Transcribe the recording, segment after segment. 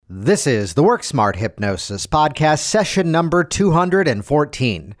This is the Work Smart Hypnosis podcast, session number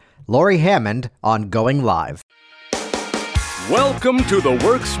 214. Lori Hammond on Going Live. Welcome to the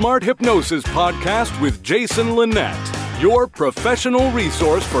Work Smart Hypnosis podcast with Jason Linett, your professional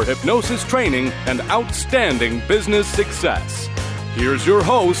resource for hypnosis training and outstanding business success. Here's your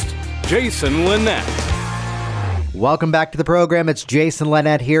host, Jason Linett. Welcome back to the program. It's Jason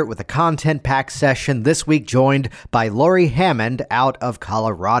Linett here with a content-packed session this week, joined by Lori Hammond out of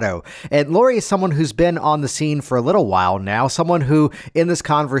Colorado. And Lori is someone who's been on the scene for a little while now, someone who, in this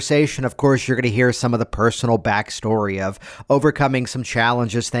conversation, of course, you're going to hear some of the personal backstory of overcoming some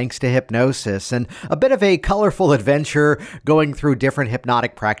challenges thanks to hypnosis, and a bit of a colorful adventure going through different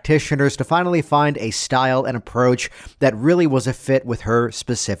hypnotic practitioners to finally find a style and approach that really was a fit with her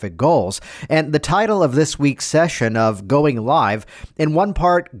specific goals. And the title of this week's session of Going Live, in one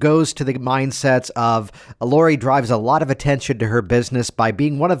part, goes to the mindsets of Lori drives a lot of attention to her business by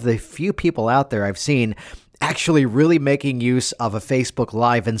being one of the few people out there I've seen actually really making use of a Facebook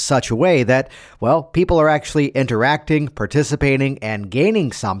Live in such a way that, well, people are actually interacting, participating, and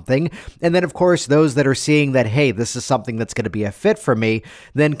gaining something. And then, of course, those that are seeing that, hey, this is something that's going to be a fit for me,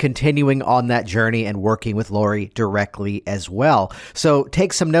 then continuing on that journey and working with Lori directly as well. So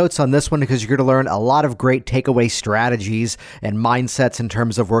take some notes on this one because you're going to learn a lot of great takeaway strategies and mindsets in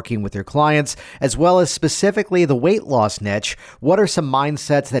terms of working with your clients, as well as specifically the weight loss niche. What are some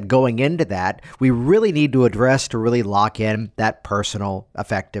mindsets that going into that we really need to address to really lock in that personal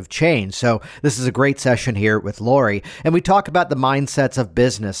effective change? So this is a great session here with Lori. And we talk about the mindsets of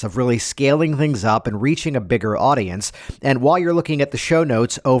business, of really scaling things up and reaching a bigger audience. And while you're looking at the show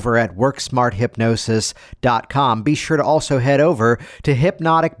notes over at worksmarthypnosis.com, be sure to also head over to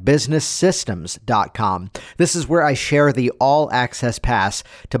hypnoticbusinesssystems.com. This is where I share the all-access pass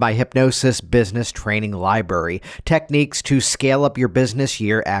to my hypnosis business training library. Techniques to scale up your business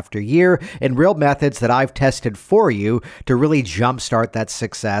year after year and real methods that I've tested for you to really jumpstart that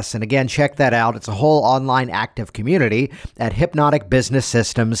success. And again, check that out. It's a whole online active community at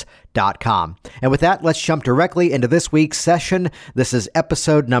hypnoticbusinesssystems.com. And with that, let's jump directly into this week's session. This is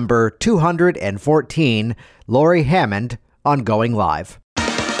episode number 214, Lori Hammond on Going Live.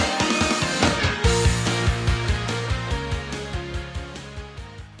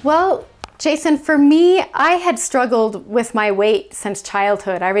 Well, Jason, for me, I had struggled with my weight since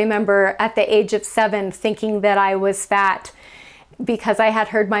childhood. I remember at the age of 7 thinking that I was fat because I had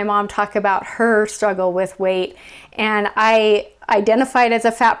heard my mom talk about her struggle with weight. And I identified as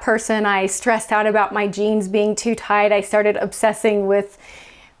a fat person. I stressed out about my jeans being too tight. I started obsessing with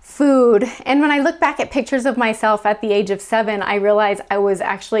food. And when I look back at pictures of myself at the age of 7, I realized I was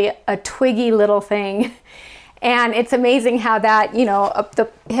actually a twiggy little thing. And it's amazing how that, the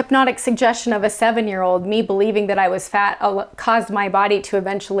hypnotic suggestion of a 7-year-old, me believing that I was fat, caused my body to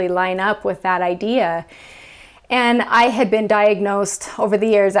eventually line up with that idea. And I had been diagnosed over the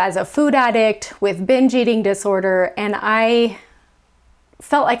years as a food addict with binge eating disorder, and I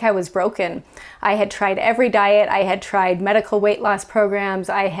felt like I was broken. I had tried every diet. I had tried medical weight loss programs.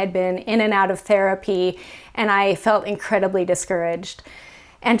 I had been in and out of therapy, and I felt incredibly discouraged.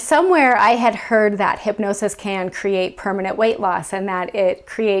 And somewhere I had heard that hypnosis can create permanent weight loss and that it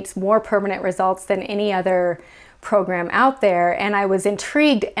creates more permanent results than any other program out there. And I was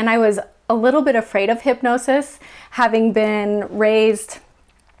intrigued, and I was a little bit afraid of hypnosis, having been raised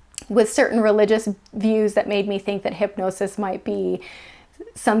with certain religious views that made me think that hypnosis might be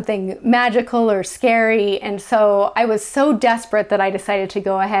something magical or scary. And so I was so desperate that I decided to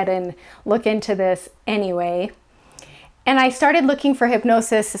go ahead and look into this anyway. And I started looking for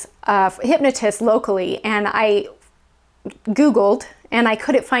hypnotists locally, and I Googled, and I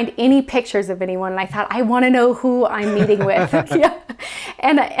couldn't find any pictures of anyone. And I thought, I want to know who I'm meeting with. Yeah.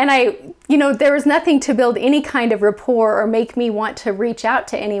 And I, there was nothing to build any kind of rapport or make me want to reach out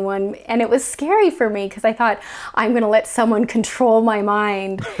to anyone. And it was scary for me because I thought, I'm going to let someone control my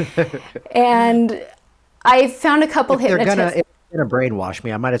mind. And I found a couple hypnotists. If they're going to brainwash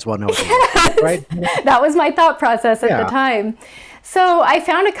me, I might as well know what it is, right? That was my thought process at the time. So I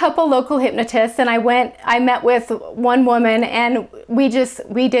found a couple local hypnotists, and I met with one woman, and we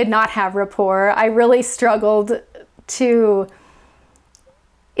did not have rapport. I really struggled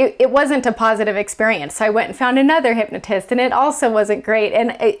it wasn't a positive experience. So I went and found another hypnotist, and it also wasn't great.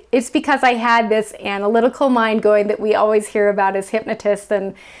 And it's because I had this analytical mind going that we always hear about as hypnotists,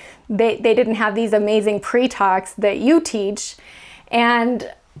 and they didn't have these amazing pre-talks that you teach.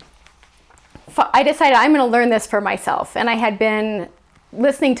 And I decided I'm going to learn this for myself. And I had been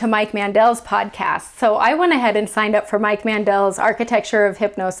listening to Mike Mandel's podcast. So I went ahead and signed up for Mike Mandel's Architecture of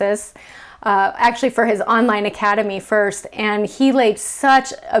Hypnosis. actually for his online academy first. And he laid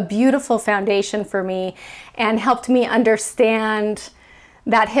such a beautiful foundation for me and helped me understand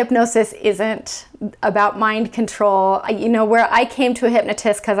that hypnosis isn't about mind control. Where I came to a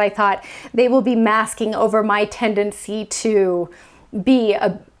hypnotist because I thought they will be masking over my tendency to be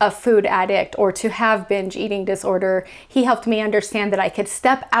a food addict or to have binge eating disorder. He helped me understand that I could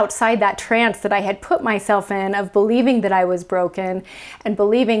step outside that trance that I had put myself in of believing that I was broken and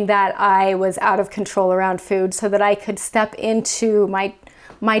believing that I was out of control around food, so that I could step into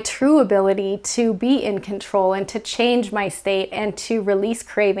my true ability to be in control and to change my state and to release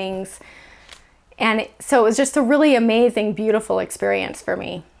cravings. And so it was just a really amazing, beautiful experience for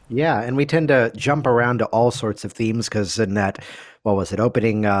me. Yeah, and we tend to jump around to all sorts of themes because in that, what was it,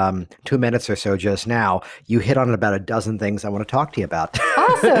 opening 2 minutes or so just now, you hit on about a dozen things I want to talk to you about.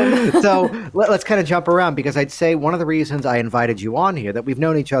 Awesome. So let's kind of jump around, because I'd say one of the reasons I invited you on here, that we've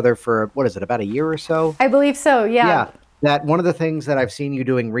known each other for, what is it, about a year or so? I believe so, yeah. Yeah, that one of the things that I've seen you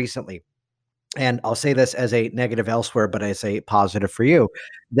doing recently, and I'll say this as a negative elsewhere, but as a positive for you,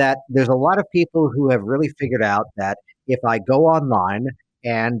 that there's a lot of people who have really figured out that if I go online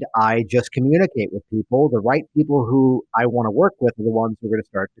and I just communicate with people, the right people who I want to work with are the ones who are going to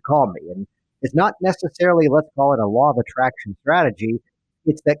start to call me. And it's not necessarily, let's call it a law of attraction strategy.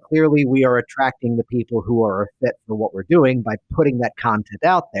 It's that clearly we are attracting the people who are a fit for what we're doing by putting that content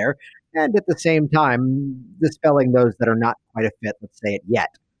out there. And at the same time, dispelling those that are not quite a fit, let's say it yet,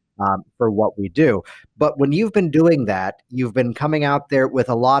 for what we do. But when you've been doing that, you've been coming out there with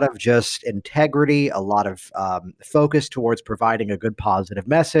a lot of just integrity, a lot of focus towards providing a good positive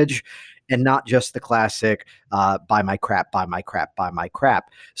message, and not just the classic buy my crap, buy my crap, buy my crap.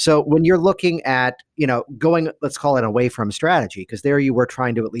 So when you're looking at, going, let's call it away from strategy, because there you were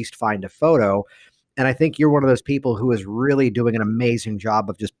trying to at least find a photo. And I think you're one of those people who is really doing an amazing job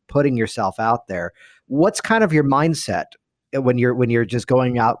of just putting yourself out there. What's kind of your mindset when you're just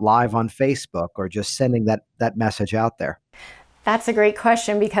going out live on Facebook or just sending that message out there? That's a great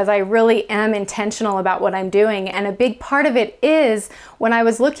question, because I really am intentional about what I'm doing. And a big part of it is when I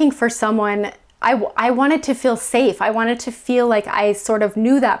was looking for someone, I wanted to feel safe. I wanted to feel like I sort of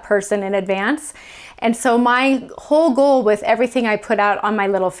knew that person in advance. And so my whole goal with everything I put out on my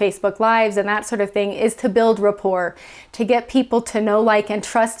little Facebook Lives and that sort of thing is to build rapport, to get people to know, like, and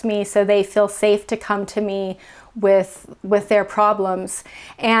trust me so they feel safe to come to me with their problems.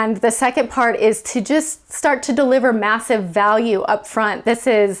 And the second part is to just start to deliver massive value up front. This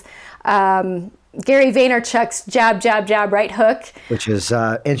is Gary Vaynerchuk's jab, jab, jab, right hook. Which is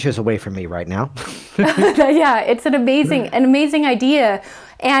inches away from me right now. Yeah, it's an amazing idea.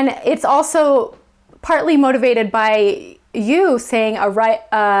 And it's also partly motivated by you saying a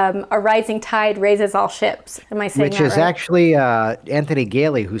rising tide raises all ships. Am I saying that right? Which is actually Anthony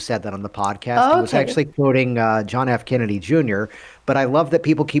Gailey who said that on the podcast. Oh, okay. He was actually quoting John F. Kennedy Jr., but I love that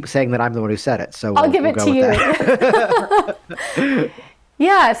people keep saying that I'm the one who said it. So I'll give it to you.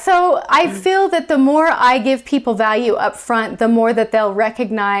 Yeah, so I feel that the more I give people value up front, the more that they'll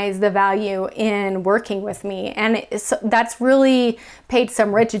recognize the value in working with me. And that's really paid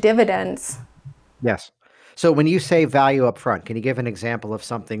some rich dividends. Yes. So when you say value up front, can you give an example of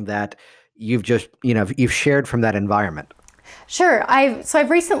something that you've just, you've shared from that environment? Sure. I've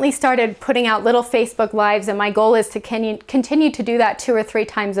recently started putting out little Facebook Lives, and my goal is to continue to do that 2 or 3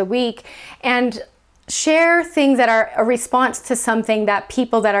 times a week and share things that are a response to something that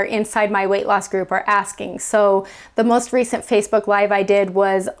people that are inside my weight loss group are asking. So the most recent Facebook Live I did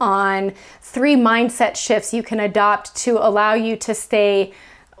was on 3 mindset shifts you can adopt to allow you to stay,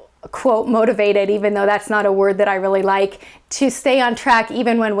 quote, motivated, even though that's not a word that I really like, to stay on track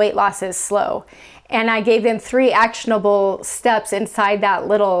even when weight loss is slow. And I gave them 3 actionable steps inside that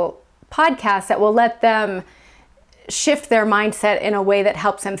little podcast that will let them shift their mindset in a way that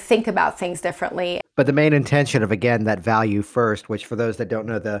helps them think about things differently. But the main intention of, again, that value first, which for those that don't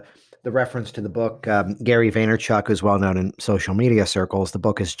know the reference to the book, Gary Vaynerchuk, who's well known in social media circles, the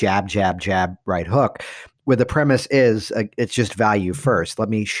book is Jab, Jab, Jab, Right Hook, where the premise is it's just value first. Let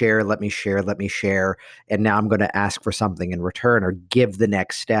me share. And now I'm going to ask for something in return, or give the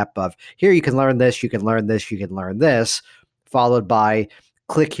next step of, here, you can learn this, you can learn this, you can learn this, followed by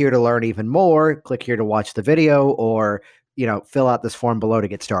click here to learn even more, click here to watch the video, or, fill out this form below to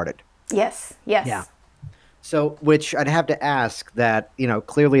get started. Yes. Yeah. So, which I'd have to ask that,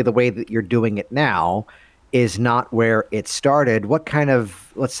 clearly the way that you're doing it now is not where it started. What kind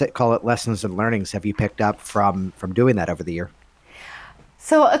of, call it lessons and learnings have you picked up from doing that over the year?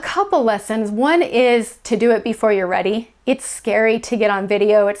 So a couple lessons. One is to do it before you're ready. It's scary to get on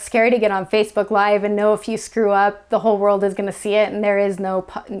video. It's scary to get on Facebook Live and know if you screw up, the whole world is going to see it and there is no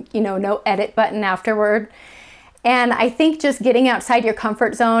edit button afterward. And I think just getting outside your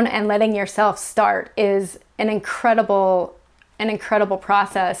comfort zone and letting yourself start is an incredible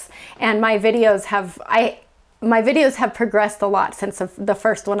process. And my videos have progressed a lot since the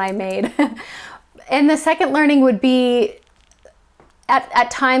first one I made. And the second learning would be,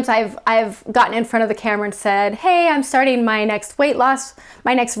 at times I've gotten in front of the camera and said, hey, I'm starting my next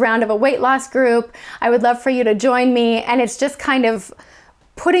round of a weight loss group. I would love for you to join me. And it's just kind of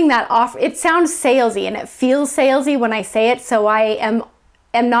putting that off. It sounds salesy and it feels salesy when I say it. So I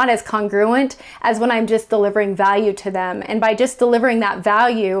am not as congruent as when I'm just delivering value to them. And by just delivering that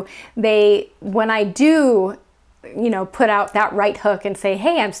value, when I do, put out that right hook and say,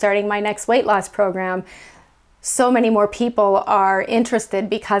 hey, I'm starting my next weight loss program, so many more people are interested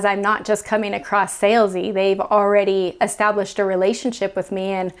because I'm not just coming across salesy. They've already established a relationship with me,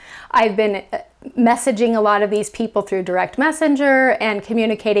 and I've been messaging a lot of these people through direct messenger and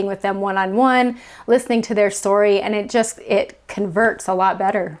communicating with them one-on-one, listening to their story, and it converts a lot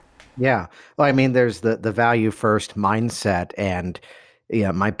better. Yeah. Well, I mean, there's the value first mindset, and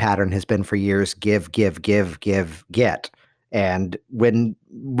my pattern has been for years, give, get. And when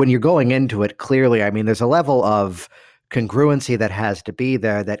you're going into it, clearly, I mean, there's a level of congruency that has to be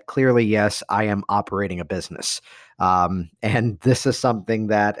there that clearly, yes, I am operating a business. And this is something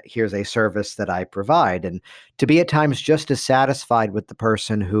that here's a service that I provide. And to be at times just as satisfied with the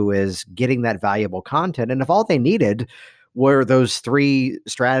person who is getting that valuable content. And if all they needed were those 3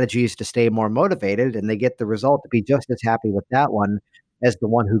 strategies to stay more motivated and they get the result, to be just as happy with that one as the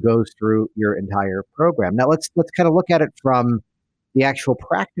one who goes through your entire program. Now let's kind of look at it from the actual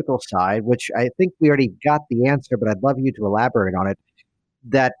practical side, which I think we already got the answer, but I'd love you to elaborate on it,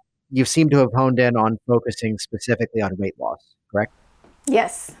 that you seem to have honed in on focusing specifically on weight loss, correct?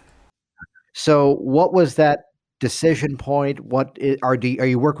 Yes. So what was that decision point? Are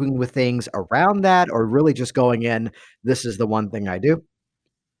you working with things around that, or really just going in, this is the one thing I do?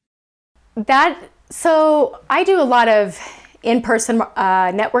 So I do a lot of in-person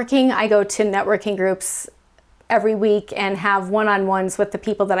networking. I go to networking groups every week and have one-on-ones with the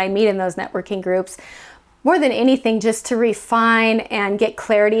people that I meet in those networking groups. More than anything, just to refine and get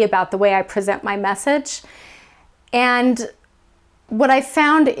clarity about the way I present my message. And what I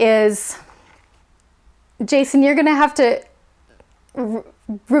found is, Jason, you're going to have to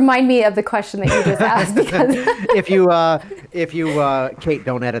remind me of the question that you just asked, because if you Kate,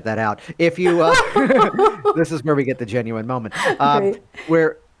 don't edit that out. If you this is where we get the genuine moment.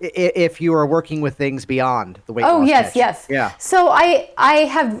 Where if you are working with things beyond the weight loss yes, pitch. yes. Yeah. So I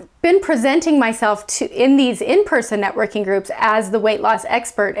have been presenting myself in these in-person networking groups as the weight loss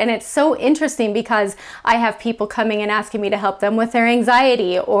expert. And it's so interesting because I have people coming and asking me to help them with their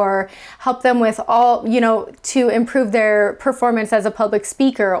anxiety or help them with to improve their performance as a public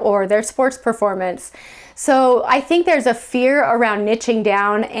speaker or their sports performance. So I think there's a fear around niching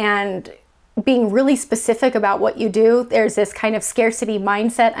down and being really specific about what you do. There's this kind of scarcity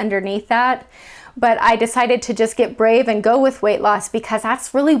mindset underneath that. But I decided to just get brave and go with weight loss because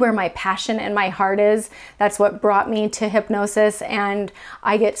that's really where my passion and my heart is. That's what brought me to hypnosis. And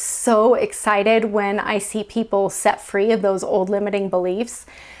I get so excited when I see people set free of those old limiting beliefs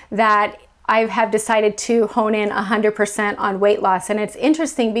that I have decided to hone in 100% on weight loss. And it's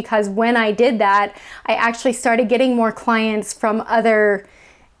interesting because when I did that, I actually started getting more clients from other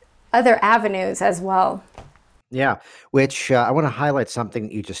avenues as well. Yeah, which I want to highlight something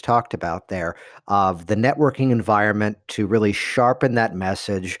that you just talked about there of the networking environment to really sharpen that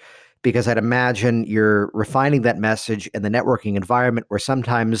message, because I'd imagine you're refining that message in the networking environment where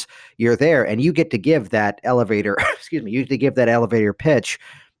sometimes you're there and you get to give that elevator, you get to give that elevator pitch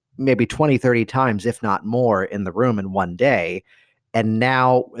maybe 20, 30 times, if not more, in the room in one day. And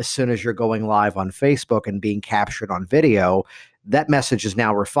now, as soon as you're going live on Facebook and being captured on video, that message is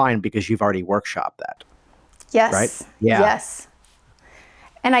now refined because you've already workshopped that. Yes. Right? Yeah. Yes.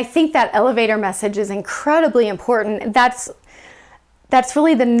 And I think that elevator message is incredibly important. That's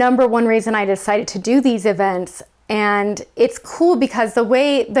really the number one reason I decided to do these events. And it's cool because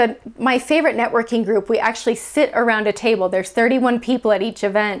my favorite networking group, we actually sit around a table. There's 31 people at each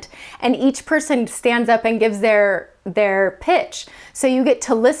event, and each person stands up and gives their pitch. So you get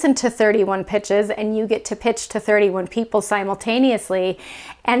to listen to 31 pitches and you get to pitch to 31 people simultaneously.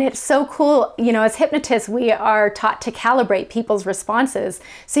 And it's so cool. As hypnotists, we are taught to calibrate people's responses.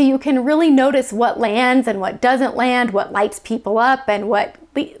 So you can really notice what lands and what doesn't land, what lights people up and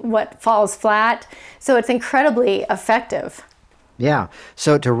what falls flat. So it's incredibly effective. Yeah.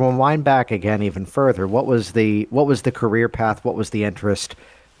 So to rewind back again even further, what was the career path? What was the interest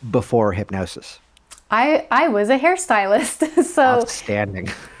before hypnosis? I was a hairstylist. So Outstanding.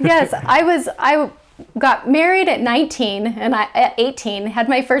 yes, I got married at 19 and at 18, had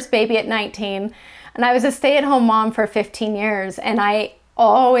my first baby at 19, and I was a stay-at-home mom for 15 years, and I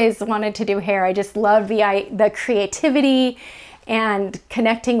always wanted to do hair. I just loved the creativity and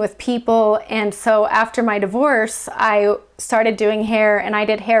connecting with people. And so after my divorce, I started doing hair, and I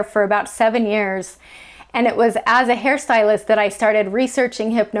did hair for about 7 years. And it was as a hairstylist that I started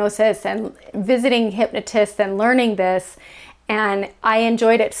researching hypnosis and visiting hypnotists and learning this. And I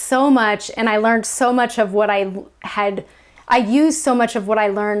enjoyed it so much, and I learned so much of what I used so much of what I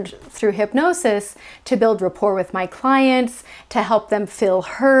learned through hypnosis to build rapport with my clients, to help them feel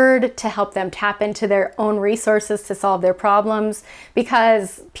heard, to help them tap into their own resources to solve their problems,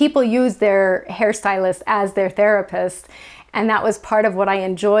 because people use their hairstylist as their therapist. And that was part of what I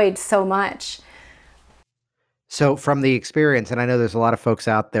enjoyed so much. So from the experience, and I know there's a lot of folks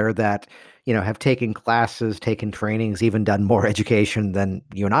out there that, have taken classes, taken trainings, even done more education than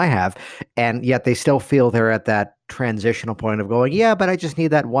you and I have, and yet they still feel they're at that transitional point of going, yeah, but I just need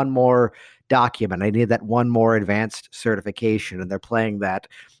that one more document. I need that one more advanced certification. And they're playing that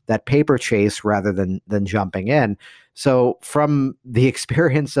paper chase rather than jumping in. So from the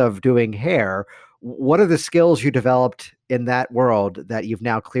experience of doing hair, what are the skills you developed in that world that you've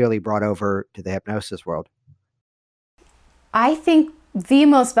now clearly brought over to the hypnosis world? I think the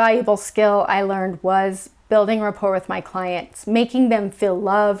most valuable skill I learned was building rapport with my clients, making them feel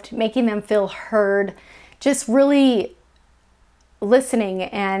loved, making them feel heard, just really listening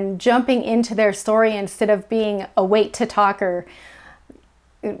and jumping into their story instead of being a wait to talker,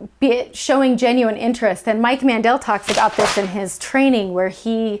 showing genuine interest. And Mike Mandel talks about this in his training, where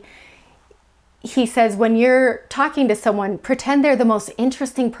he says, when you're talking to someone, pretend they're the most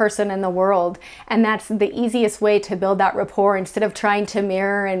interesting person in the world. And that's the easiest way to build that rapport. Instead of trying to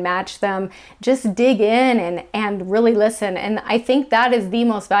mirror and match them, just dig in and really listen. And I think that is the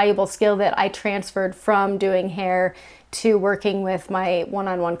most valuable skill that I transferred from doing hair to working with my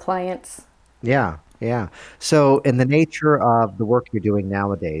one-on-one clients. Yeah, yeah. So in the nature of the work you're doing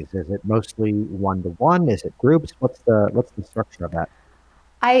nowadays, is it mostly one-to-one? Is it groups? What's the structure of that?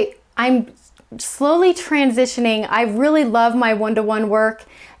 I'm slowly transitioning. I really love my one-to-one work,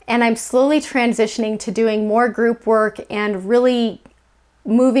 and I'm slowly transitioning to doing more group work and really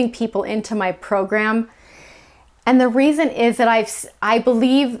moving people into my program. And the reason is that I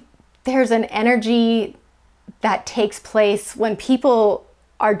believe there's an energy that takes place when people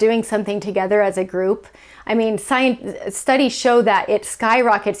are doing something together as a group. I mean, studies show that it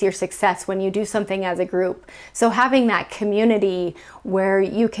skyrockets your success when you do something as a group. So having that community where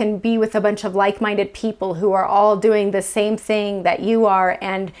you can be with a bunch of like-minded people who are all doing the same thing that you are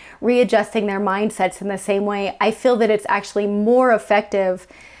and readjusting their mindsets in the same way, I feel that it's actually more effective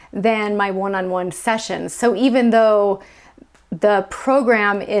than my one-on-one sessions. So even though the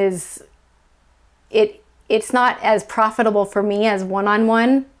program it's not as profitable for me as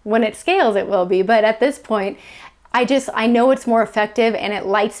one-on-one. When it scales, it will be. But at this point, I know it's more effective, and it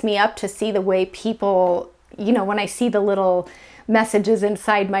lights me up to see the way people, when I see the little messages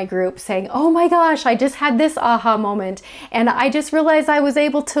inside my group saying, oh my gosh, I just had this aha moment. And I just realized I was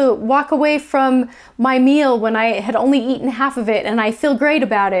able to walk away from my meal when I had only eaten half of it, and I feel great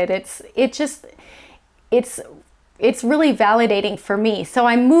about it. It's really validating for me. So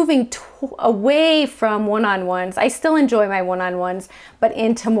I'm moving away from one-on-ones. I still enjoy my one-on-ones, but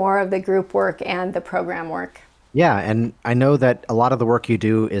into more of the group work and the program work. Yeah, and I know that a lot of the work you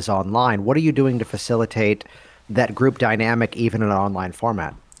do is online. What are you doing to facilitate that group dynamic even in an online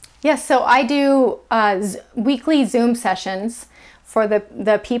format? Yes, so I do weekly Zoom sessions for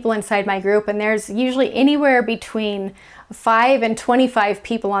the people inside my group, and there's usually anywhere between 5 and 25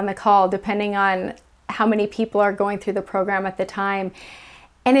 people on the call, depending on how many people are going through the program at the time.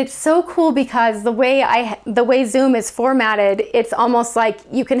 And it's so cool because the way Zoom is formatted, it's almost like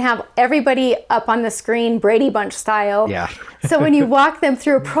you can have everybody up on the screen Brady Bunch style. Yeah. So when you walk them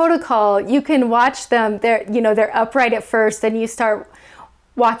through a protocol, you can watch them. They're upright at first, and you start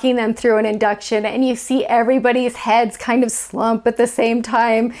walking them through an induction, and you see everybody's heads kind of slump at the same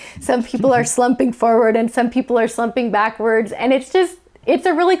time. Some people are slumping forward and some people are slumping backwards, and it's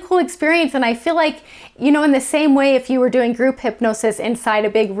a really cool experience. And I feel like, in the same way, if you were doing group hypnosis inside a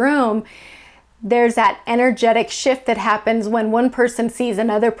big room, there's that energetic shift that happens when one person sees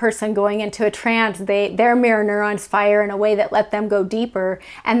another person going into a trance. Their mirror neurons fire in a way that let them go deeper.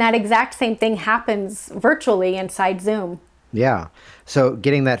 And that exact same thing happens virtually inside Zoom. Yeah. So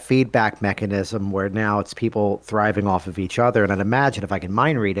getting that feedback mechanism where now it's people thriving off of each other. And I'd imagine if I can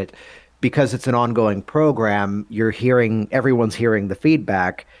mind read it, because it's an ongoing program, everyone's hearing the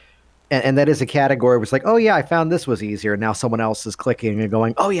feedback. And that is a category where it's like, oh yeah, I found this was easier. And now someone else is clicking and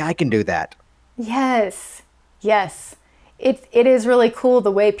going, oh yeah, I can do that. Yes. Yes. It is really cool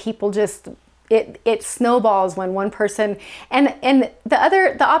the way people just it snowballs when one person, and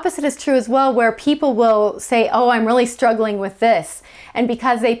the opposite is true as well, where people will say, oh, I'm really struggling with this, and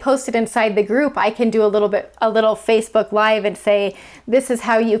because they post it inside the group, I can do a little Facebook Live and say, this is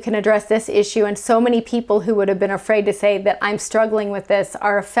how you can address this issue. And so many people who would have been afraid to say that I'm struggling with this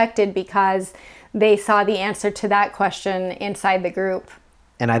are affected because they saw the answer to that question inside the group.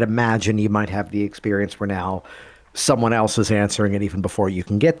 And I'd imagine you might have the experience where now someone else is answering it even before you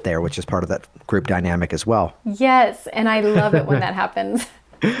can get there, which is part of that group dynamic as well. Yes, and I love it when that happens.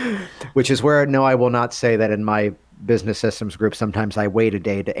 Which is where, no, I will not say that in my business systems group, sometimes I wait a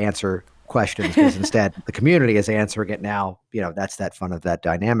day to answer questions because instead the community is answering it now. That's that fun of that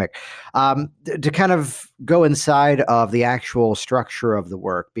dynamic. To kind of go inside of the actual structure of the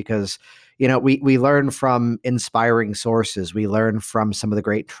work, because we learn from inspiring sources. We learn from some of the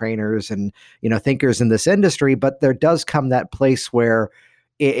great trainers and, thinkers in this industry, but there does come that place where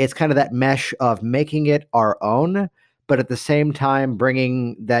it's kind of that mesh of making it our own, but at the same time,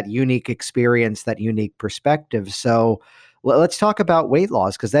 bringing that unique experience, that unique perspective. So let's talk about weight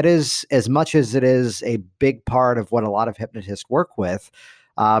loss, because that is, as much as it is a big part of what a lot of hypnotists work with,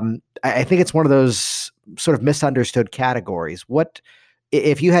 I think it's one of those sort of misunderstood categories.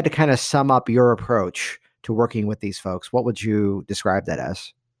 If you had to kind of sum up your approach to working with these folks, what would you describe that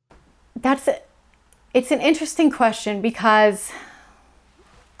as? It's an interesting question because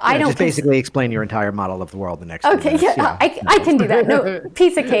I don't basically explain your entire model of the world the next few Okay, minutes. yeah, I can do that. No,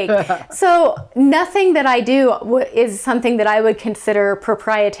 piece of cake. So nothing that I do is something that I would consider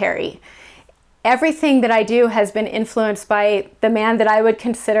proprietary. Everything that I do has been influenced by the man that I would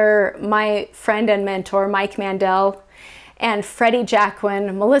consider my friend and mentor, Mike Mandel, and Freddie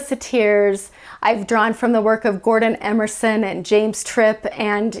Jacquin, Melissa Tiers. I've drawn from the work of Gordon Emerson and James Tripp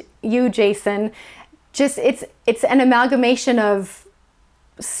and you, Jason. Just it's an amalgamation of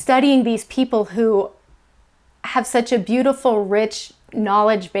studying these people who have such a beautiful, rich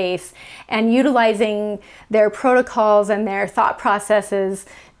knowledge base and utilizing their protocols and their thought processes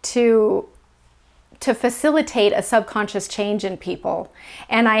to facilitate a subconscious change in people.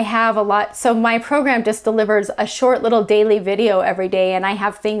 And I have a lot, so my program just delivers a short little daily video every day, and I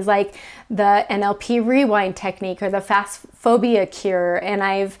have things like the NLP rewind technique or the fast phobia cure, and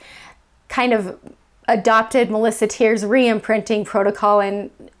I've kind of adopted Melissa Tiers' re-imprinting protocol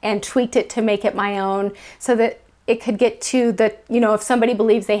and tweaked it to make it my own so that it could get to the, if somebody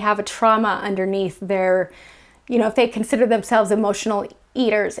believes they have a trauma underneath their, if they consider themselves emotional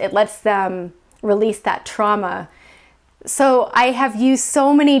eaters, it lets them release that trauma. So I have used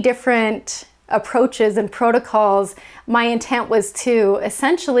so many different approaches and protocols. My intent was to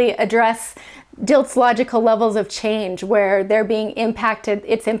essentially address DILT's logical levels of change where they're being impacted,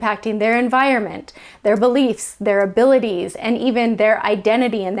 it's impacting their environment, their beliefs, their abilities, and even their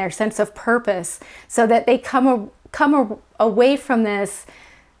identity and their sense of purpose, so that they come away from this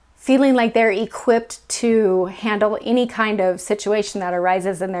feeling like they're equipped to handle any kind of situation that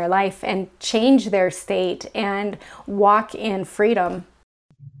arises in their life and change their state and walk in freedom.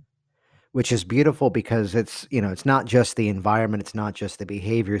 Which is beautiful because it's not just the environment, it's not just the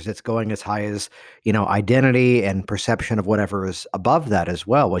behaviors, it's going as high as, identity and perception of whatever is above that as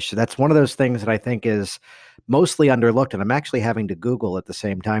well, which that's one of those things that I think is mostly underlooked. And I'm actually having to Google at the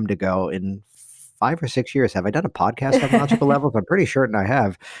same time to go, in 5 or 6 years, have I done a podcast on logical levels? I'm pretty certain I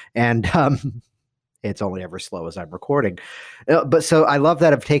have. And it's only ever slow as I'm recording. But so I love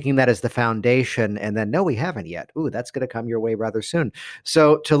that, of taking that as the foundation and then, no, we haven't yet. Ooh, that's going to come your way rather soon.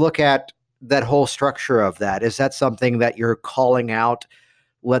 So to look at that whole structure of that, is that something that you're calling out,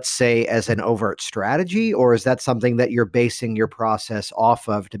 let's say, as an overt strategy, or is that something that you're basing your process off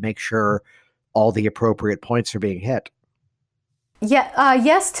of to make sure all the appropriate points are being hit? Yeah,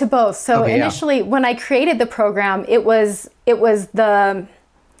 yes to both. So initially, when I created the program, it was in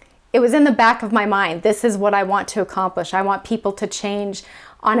the back of my mind. This is what I want to accomplish. I want people to change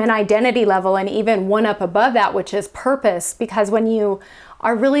on an identity level, and even one up above that, which is purpose. Because when you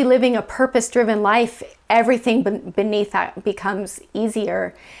are really living a purpose-driven life, everything beneath that becomes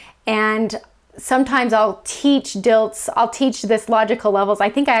easier. And sometimes I'll teach this logical levels. I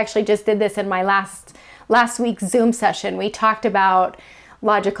think I actually just did this in my last week's Zoom session. We talked about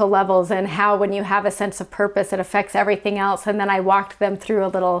logical levels, and how when you have a sense of purpose, it affects everything else. And then I walked them through a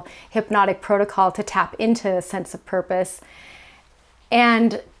little hypnotic protocol to tap into a sense of purpose.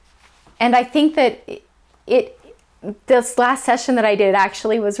 And I think that this last session that I did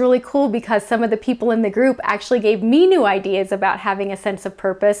actually was really cool, because some of the people in the group actually gave me new ideas about having a sense of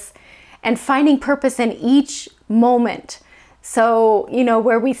purpose and finding purpose in each moment. So,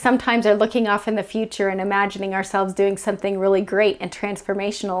 where we sometimes are looking off in the future and imagining ourselves doing something really great and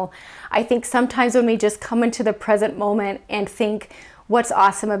transformational, I think sometimes when we just come into the present moment and think, what's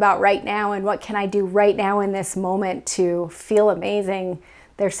awesome about right now and what can I do right now in this moment to feel amazing,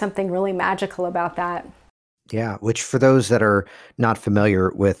 there's something really magical about that. Yeah, which for those that are not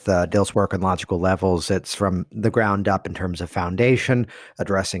familiar with Dill's work on logical levels, it's from the ground up in terms of foundation,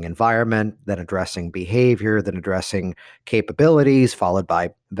 addressing environment, then addressing behavior, then addressing capabilities, followed by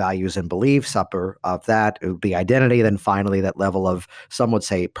values and beliefs. Upper of that, it would be identity. Then finally, that level of, some would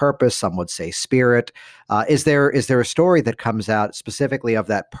say purpose, some would say spirit. Is there a story that comes out specifically of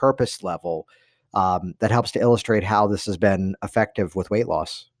that purpose level that helps to illustrate how this has been effective with weight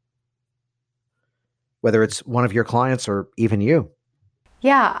loss? Whether it's one of your clients or even you.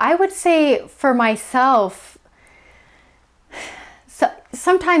 Yeah, I would say for myself, so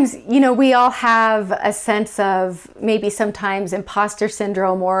sometimes, we all have a sense of maybe sometimes imposter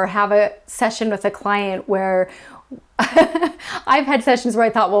syndrome, or have a session with a client where I've had sessions where I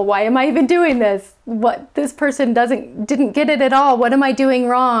thought, well, why am I even doing this? What, this person didn't get it at all. What am I doing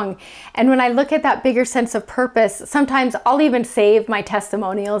wrong? And when I look at that bigger sense of purpose, sometimes I'll even save my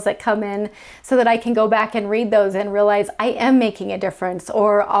testimonials that come in so that I can go back and read those and realize I am making a difference.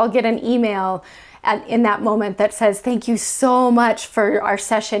 Or I'll get an email in that moment that says, thank you so much for our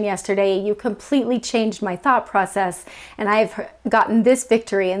session yesterday. You completely changed my thought process, and I've gotten this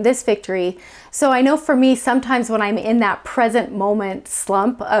victory and this victory. So I know for me, sometimes when I'm in that present moment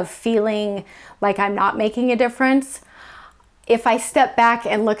slump of feeling like I'm not making a difference, if I step back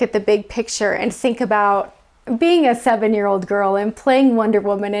and look at the big picture and think about being a 7-year-old girl and playing Wonder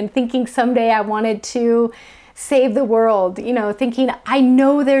Woman and thinking someday I wanted to save the world, thinking I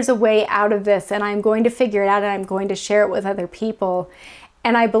know there's a way out of this and I'm going to figure it out and I'm going to share it with other people.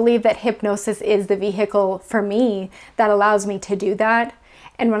 And I believe that hypnosis is the vehicle for me that allows me to do that.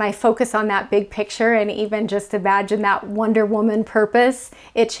 And when I focus on that big picture and even just imagine that Wonder Woman purpose,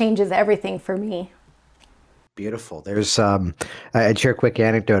 it changes everything for me. Beautiful. There's I'd share a quick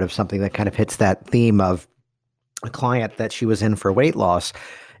anecdote of something that kind of hits that theme of a client that she was in for weight loss.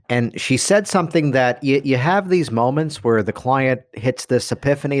 And she said something that you have these moments where the client hits this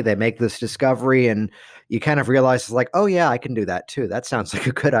epiphany, they make this discovery, and you kind of realize it's like, oh yeah, I can do that too. That sounds like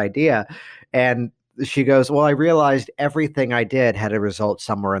a good idea. And she goes, well, I realized everything I did had a result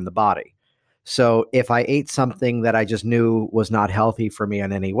somewhere in the body. So if I ate something that I just knew was not healthy for me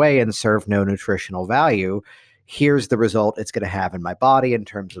in any way and served no nutritional value, here's the result it's going to have in my body in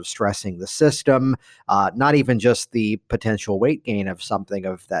terms of stressing the system, not even just the potential weight gain of something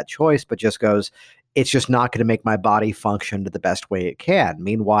of that choice, but just goes, it's just not going to make my body function to the best way it can.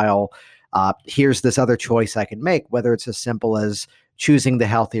 Meanwhile, here's this other choice I can make, whether it's as simple as choosing the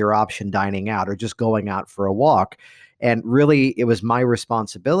healthier option, dining out, or just going out for a walk. And really, it was my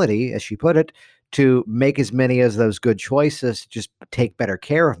responsibility, as she put it, to make as many of those good choices, just take better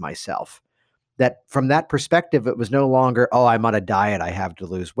care of myself. That from that perspective, it was no longer, oh, I'm on a diet, I have to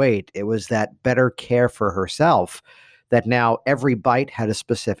lose weight. It was that better care for herself, that now every bite had a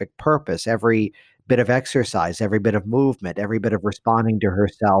specific purpose, every bit of exercise, every bit of movement, every bit of responding to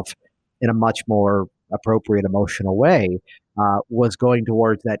herself in a much more appropriate emotional way was going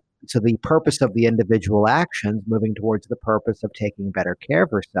towards that. So the purpose of the individual actions moving towards the purpose of taking better care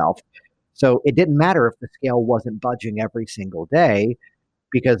of herself. So it didn't matter if the scale wasn't budging every single day,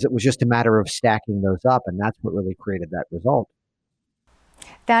 because it was just a matter of stacking those up, and that's what really created that result.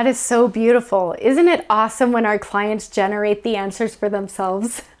 That is so beautiful. Isn't it awesome when our clients generate the answers for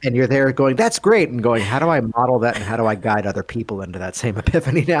themselves? And you're there going, that's great, and going, how do I model that and how do I guide other people into that same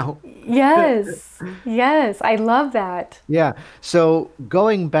epiphany now? Yes, yes, I love that. Yeah, so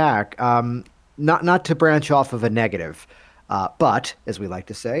going back, not to branch off of a negative, but, as we like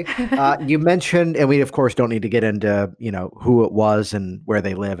to say, you mentioned, and we, of course, don't need to get into, who it was and where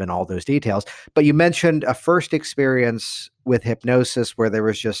they live and all those details, but you mentioned a first experience with hypnosis where there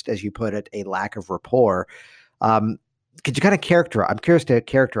was just, as you put it, a lack of rapport. Could you kind of characterize, I'm curious to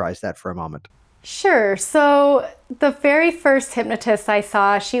characterize that for a moment. Sure. So the very first hypnotist I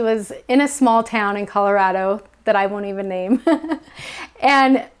saw, she was in a small town in Colorado that I won't even name.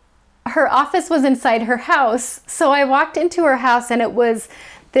 And her office was inside her house. So I walked into her house and it was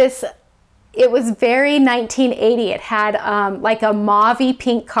this It was very 1980. It had like a mauve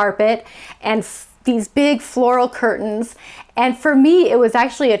pink carpet and these big floral curtains. And for me, it was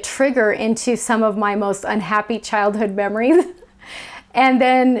actually a trigger into some of my most unhappy childhood memories. And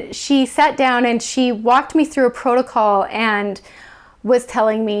then she sat down and she walked me through a protocol and was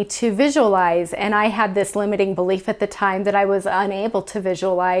telling me to visualize. And I had this limiting belief at the time that I was unable to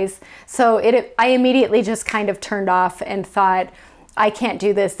visualize. So I immediately just kind of turned off and thought, I can't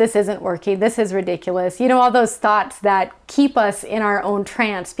do this. This isn't working. This is ridiculous. You know, all those thoughts that keep us in our own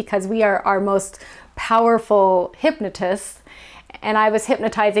trance because we are our most powerful hypnotists. And I was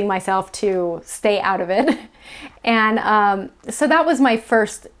hypnotizing myself to stay out of it. And so that was my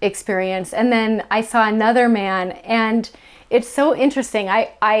first experience. And then I saw another man, and it's so interesting.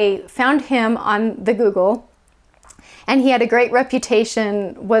 I found him on the Google, and he had a great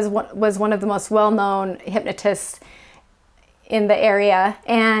reputation, was one of the most well-known hypnotists in the area.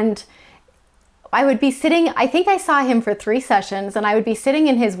 And I would be sitting, I think I saw him for 3 sessions, and I would be sitting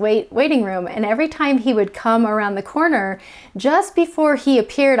in his waiting room, and every time he would come around the corner, just before he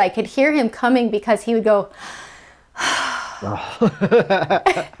appeared, I could hear him coming because he would go, and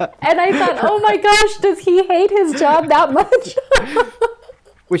I thought, oh my gosh, does he hate his job that much?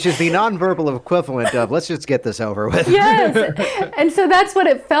 Which is the nonverbal equivalent of, let's just get this over with. Yes. And so that's what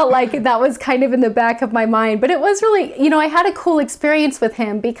it felt like. That was kind of in the back of my mind. But it was really, I had a cool experience with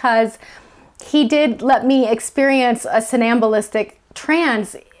him because he did let me experience a somnambulistic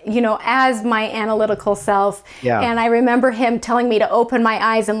trance, as my analytical self. Yeah. And I remember him telling me to open my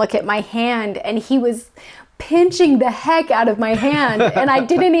eyes and look at my hand. And he was pinching the heck out of my hand, and I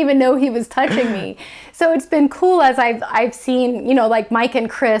didn't even know he was touching me. So it's been cool as I've seen, like Mike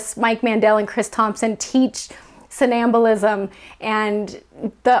Mandel and Chris Thompson teach somnambulism and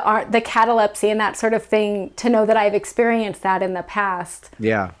the catalepsy and that sort of thing, to know that I've experienced that in the past.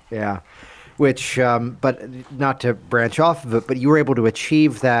 Yeah. Which, but not to branch off of it, but you were able to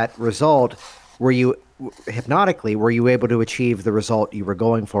achieve that result. Were you able to achieve the result you were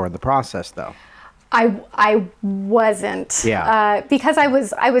going for in the process, though? I wasn't, because I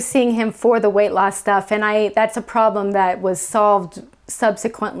was seeing him for the weight loss stuff, and that's a problem that was solved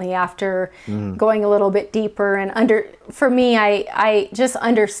subsequently after going a little bit deeper. And for me, I just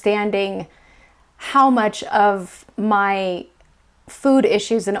understanding how much of my food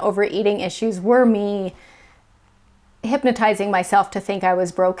issues and overeating issues were me hypnotizing myself to think I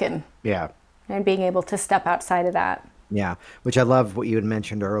was broken. Yeah. And being able to step outside of that. Yeah, which I love what you had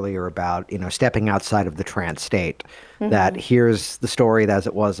mentioned earlier about, stepping outside of the trance state, that here's the story as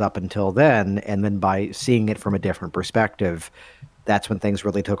it was up until then, and then by seeing it from a different perspective, that's when things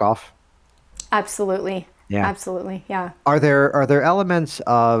really took off. Absolutely. Yeah. Absolutely. Yeah. Are there elements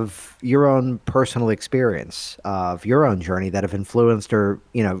of your own personal experience, of your own journey that have influenced or,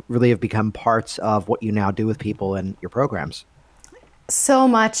 really have become parts of what you now do with people in your programs? So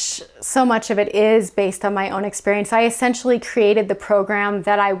much of it is based on my own experience. I essentially created the program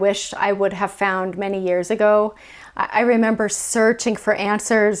that I wished I would have found many years ago. I remember searching for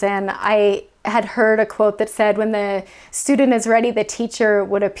answers, and I had heard a quote that said, when the student is ready, the teacher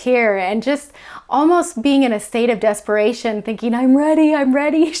would appear, and just almost being in a state of desperation, thinking, I'm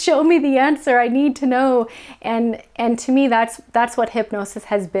ready, show me the answer, I need to know. And to me, that's what hypnosis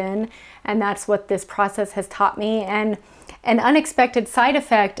has been, and that's what this process has taught me. And an unexpected side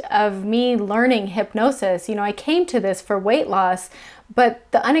effect of me learning hypnosis, I came to this for weight loss, but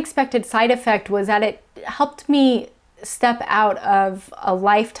the unexpected side effect was that it helped me step out of a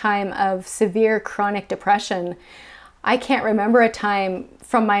lifetime of severe chronic depression. I can't remember a time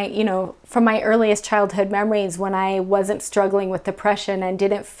from my earliest childhood memories when I wasn't struggling with depression and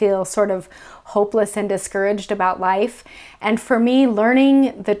didn't feel sort of hopeless and discouraged about life. And for me,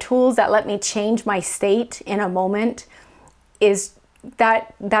 learning the tools that let me change my state in a moment is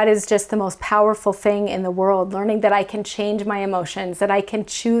just the most powerful thing in the world. Learning that I can change my emotions, that I can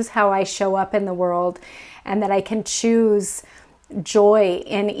choose how I show up in the world, and that I can choose joy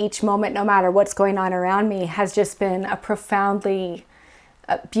in each moment, no matter what's going on around me, has just been a profoundly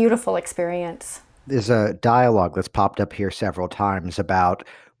beautiful experience. There's a dialogue that's popped up here several times about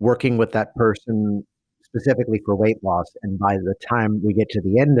working with that person specifically for weight loss, and by the time we get to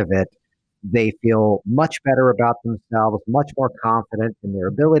the end of it, they feel much better about themselves, much more confident in their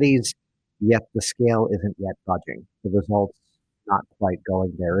abilities, yet the scale isn't yet budging. The results not quite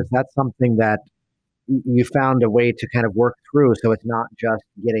going there. Is that something that you found a way to kind of work through, so it's not just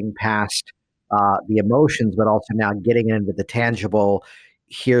getting past the emotions, but also now getting into the tangible,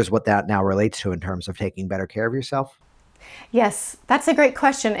 here's what that now relates to in terms of taking better care of yourself? Yes, that's a great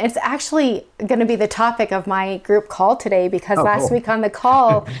question. It's actually going to be the topic of my group call today, because last week on the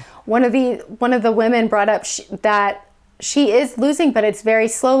call, one of the women brought up that she is losing, but it's very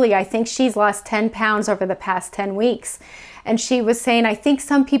slowly. I think she's lost 10 pounds over the past 10 weeks. And she was saying, I think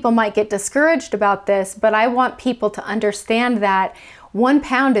some people might get discouraged about this, but I want people to understand that 1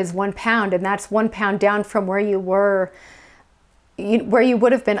 pound is 1 pound, and that's 1 pound down from where you were, where you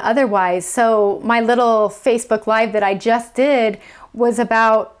would have been otherwise. So my little Facebook Live that I just did was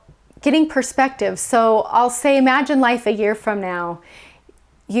about getting perspective. So I'll say, imagine life a year from now.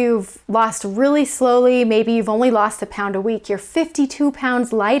 You've lost really slowly. Maybe you've only lost 1 pound a week. You're 52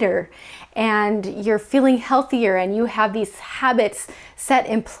 pounds lighter, and you're feeling healthier, and you have these habits set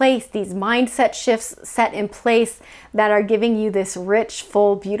in place, these mindset shifts set in place that are giving you this rich,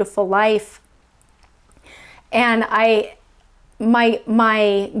 full, beautiful life. And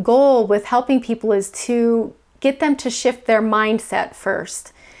my goal with helping people is to get them to shift their mindset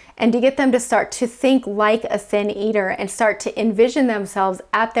first, and to get them to start to think like a thin eater and start to envision themselves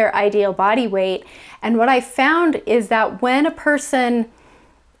at their ideal body weight. And what I found is that when a person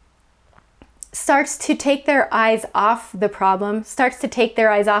starts to take their eyes off the problem, starts to take their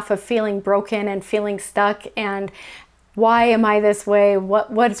eyes off of feeling broken and feeling stuck and why am I this way?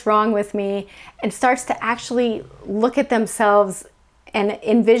 What's wrong with me? And starts to actually look at themselves and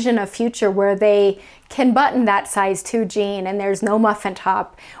envision a future where they can button that size 2 jean and there's no muffin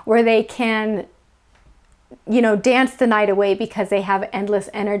top, where they can, dance the night away because they have endless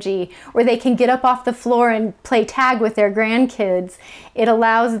energy, where they can get up off the floor and play tag with their grandkids. It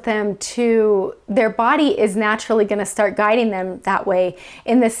allows them to, their body is naturally going to start guiding them that way,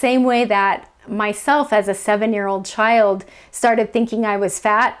 in the same way that myself as a 7-year-old child started thinking I was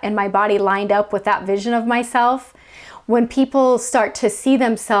fat and my body lined up with that vision of myself. When people start to see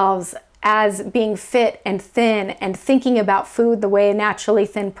themselves as being fit and thin and thinking about food the way a naturally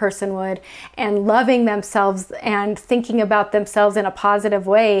thin person would, and loving themselves and thinking about themselves in a positive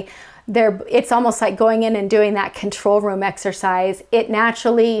way, it's almost like going in and doing that control room exercise. It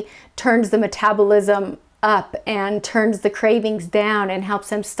naturally turns the metabolism up and turns the cravings down and helps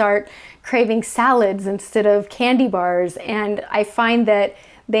them start craving salads instead of candy bars. And I find that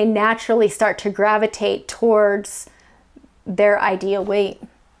they naturally start to gravitate towards their ideal weight.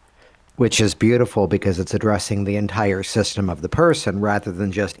 Which is beautiful because it's addressing the entire system of the person rather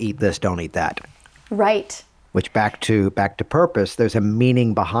than just eat this, don't eat that. Right. Which back to purpose, there's a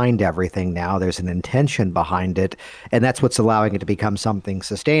meaning behind everything now. There's an intention behind it. And that's what's allowing it to become something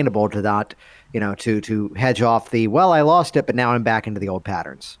sustainable, to not, to hedge off the, well, I lost it, but now I'm back into the old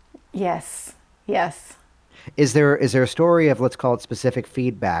patterns. Yes. Yes. Is there a story of, let's call it, specific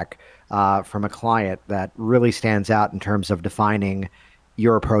feedback from a client that really stands out in terms of defining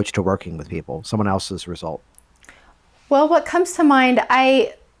your approach to working with people, someone else's result? Well, what comes to mind,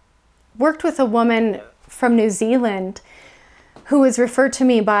 I worked with a woman from New Zealand who was referred to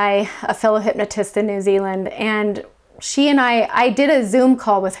me by a fellow hypnotist in New Zealand. And she and I did a Zoom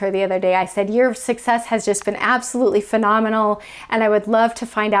call with her the other day. I said, your success has just been absolutely phenomenal. And I would love to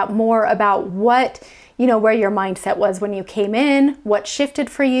find out more about what, where your mindset was when you came in, what shifted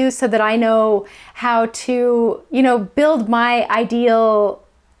for you, so that I know how to, build my ideal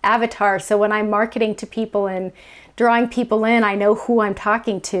avatar. So when I'm marketing to people and drawing people in, I know who I'm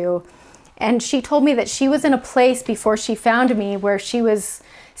talking to. And she told me that she was in a place before she found me where she was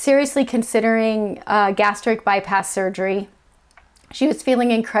seriously considering gastric bypass surgery. She was feeling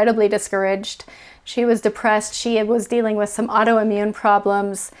incredibly discouraged. She was depressed. She was dealing with some autoimmune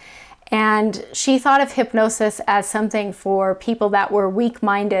problems. And she thought of hypnosis as something for people that were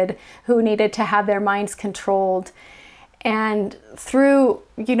weak-minded, who needed to have their minds controlled. And through,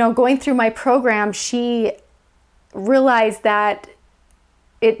 going through my program, she realized that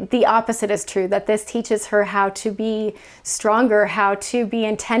the opposite is true, that this teaches her how to be stronger, how to be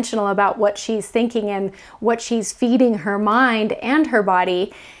intentional about what she's thinking and what she's feeding her mind and her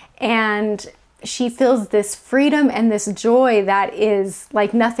body. And she feels this freedom and this joy that is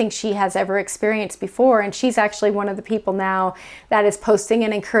like nothing she has ever experienced before. And she's actually one of the people now that is posting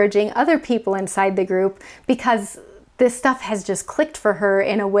and encouraging other people inside the group, because this stuff has just clicked for her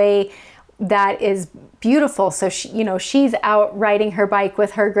in a way that is beautiful. So she's out riding her bike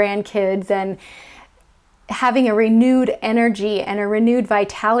with her grandkids and having a renewed energy and a renewed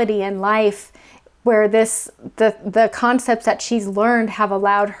vitality in life, where the concepts that she's learned have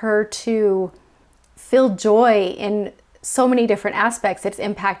allowed her to feel joy in so many different aspects. It's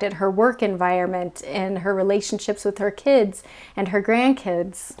impacted her work environment and her relationships with her kids and her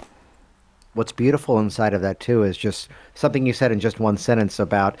grandkids. what's beautiful inside of that too is just something you said in just one sentence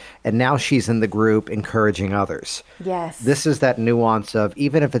about, and now she's in the group encouraging others. Yes. This is that nuance of,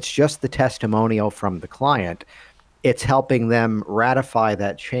 even if it's just the testimonial from the client, it's helping them ratify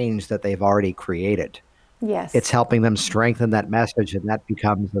that change that they've already created. Yes. It's helping them strengthen that message, and that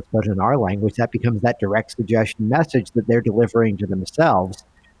becomes, especially in our language, that becomes that direct suggestion message that they're delivering to themselves,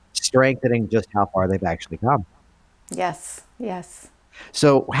 strengthening just how far they've actually come. Yes. Yes.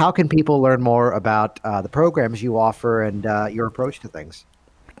 So how can people learn more about the programs you offer and your approach to things?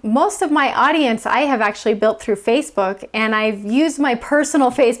 Most of my audience I have actually built through Facebook, and I've used my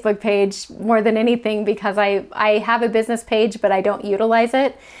personal Facebook page more than anything because I have a business page, but I don't utilize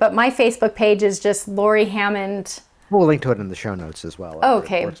it. But my Facebook page is just Lori Hammond. We'll link to it in the show notes as well.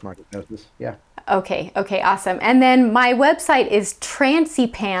 Okay. Yeah. Okay, awesome. And then my website is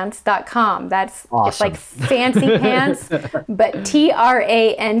trancypants.com. That's awesome. It's like fancy pants, but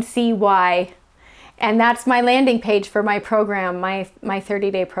TRANCY. And that's my landing page for my program, my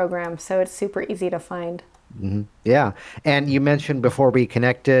 30-day program. So it's super easy to find. Mm-hmm. Yeah. And you mentioned before we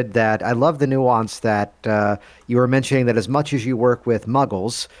connected that I love the nuance that you were mentioning that as much as you work with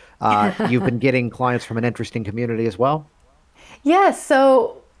muggles, you've been getting clients from an interesting community as well. Yes.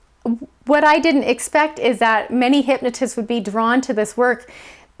 So what I didn't expect is that many hypnotists would be drawn to this work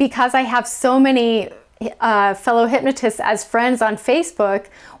because I have so many fellow hypnotists as friends on Facebook.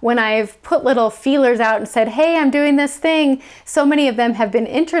 When I've put little feelers out and said, hey, I'm doing this thing, so many of them have been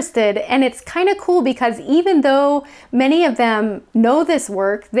interested. And it's kind of cool because even though many of them know this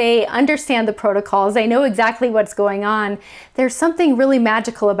work, they understand the protocols, they know exactly what's going on, there's something really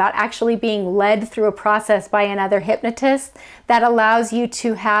magical about actually being led through a process by another hypnotist that allows you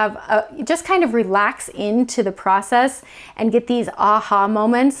to have just kind of relax into the process and get these aha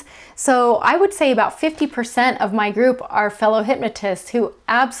moments. So I would say about 50% of my group are fellow hypnotists who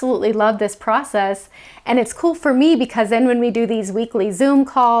absolutely love this process. And it's cool for me because then when we do these weekly Zoom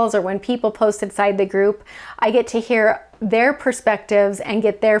calls or when people post inside the group, I get to hear their perspectives and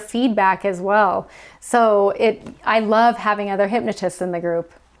get their feedback as well. So I love having other hypnotists in the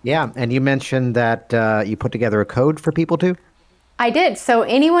group. Yeah. And you mentioned that you put together a code for people too? I did. So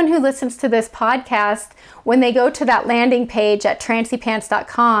anyone who listens to this podcast, when they go to that landing page at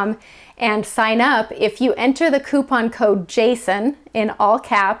trancypants.com and sign up, if you enter the coupon code JASON in all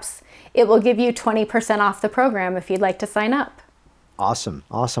caps, it will give you 20% off the program if you'd like to sign up. Awesome.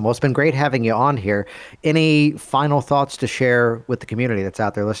 Well, it's been great having you on here. Any final thoughts to share with the community that's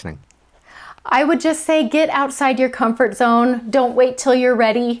out there listening? I would just say get outside your comfort zone. Don't wait till you're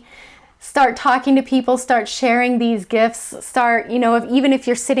ready. Start talking to people, start sharing these gifts, even if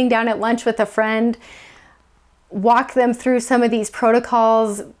you're sitting down at lunch with a friend, walk them through some of these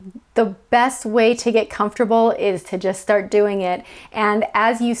protocols. The best way to get comfortable is to just start doing it. And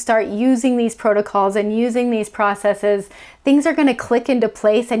as you start using these protocols and using these processes, things are going to click into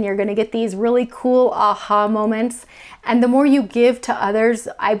place and you're going to get these really cool aha moments. And the more you give to others,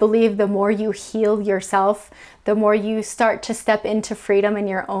 I believe the more you heal yourself, the more you start to step into freedom in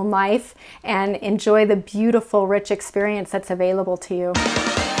your own life and enjoy the beautiful, rich experience that's available to you.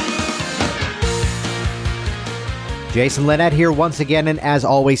 Jason Linett here once again, and as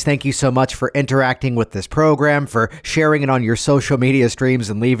always, thank you so much for interacting with this program, for sharing it on your social media streams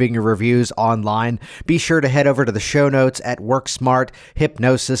and leaving your reviews online. Be sure to head over to the show notes at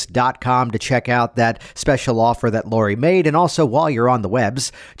worksmarthypnosis.com to check out that special offer that Lori made, and also while you're on the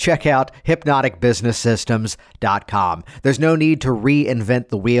webs, check out hypnoticbusinesssystems.com. There's no need to reinvent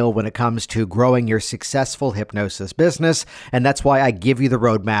the wheel when it comes to growing your successful hypnosis business, and that's why I give you the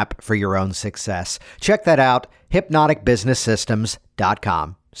roadmap for your own success. Check that out,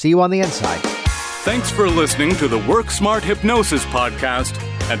 hypnoticbusinesssystems.com. See you on the inside. Thanks for listening to the Work Smart Hypnosis podcast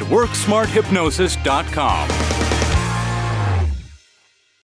at worksmarthypnosis.com.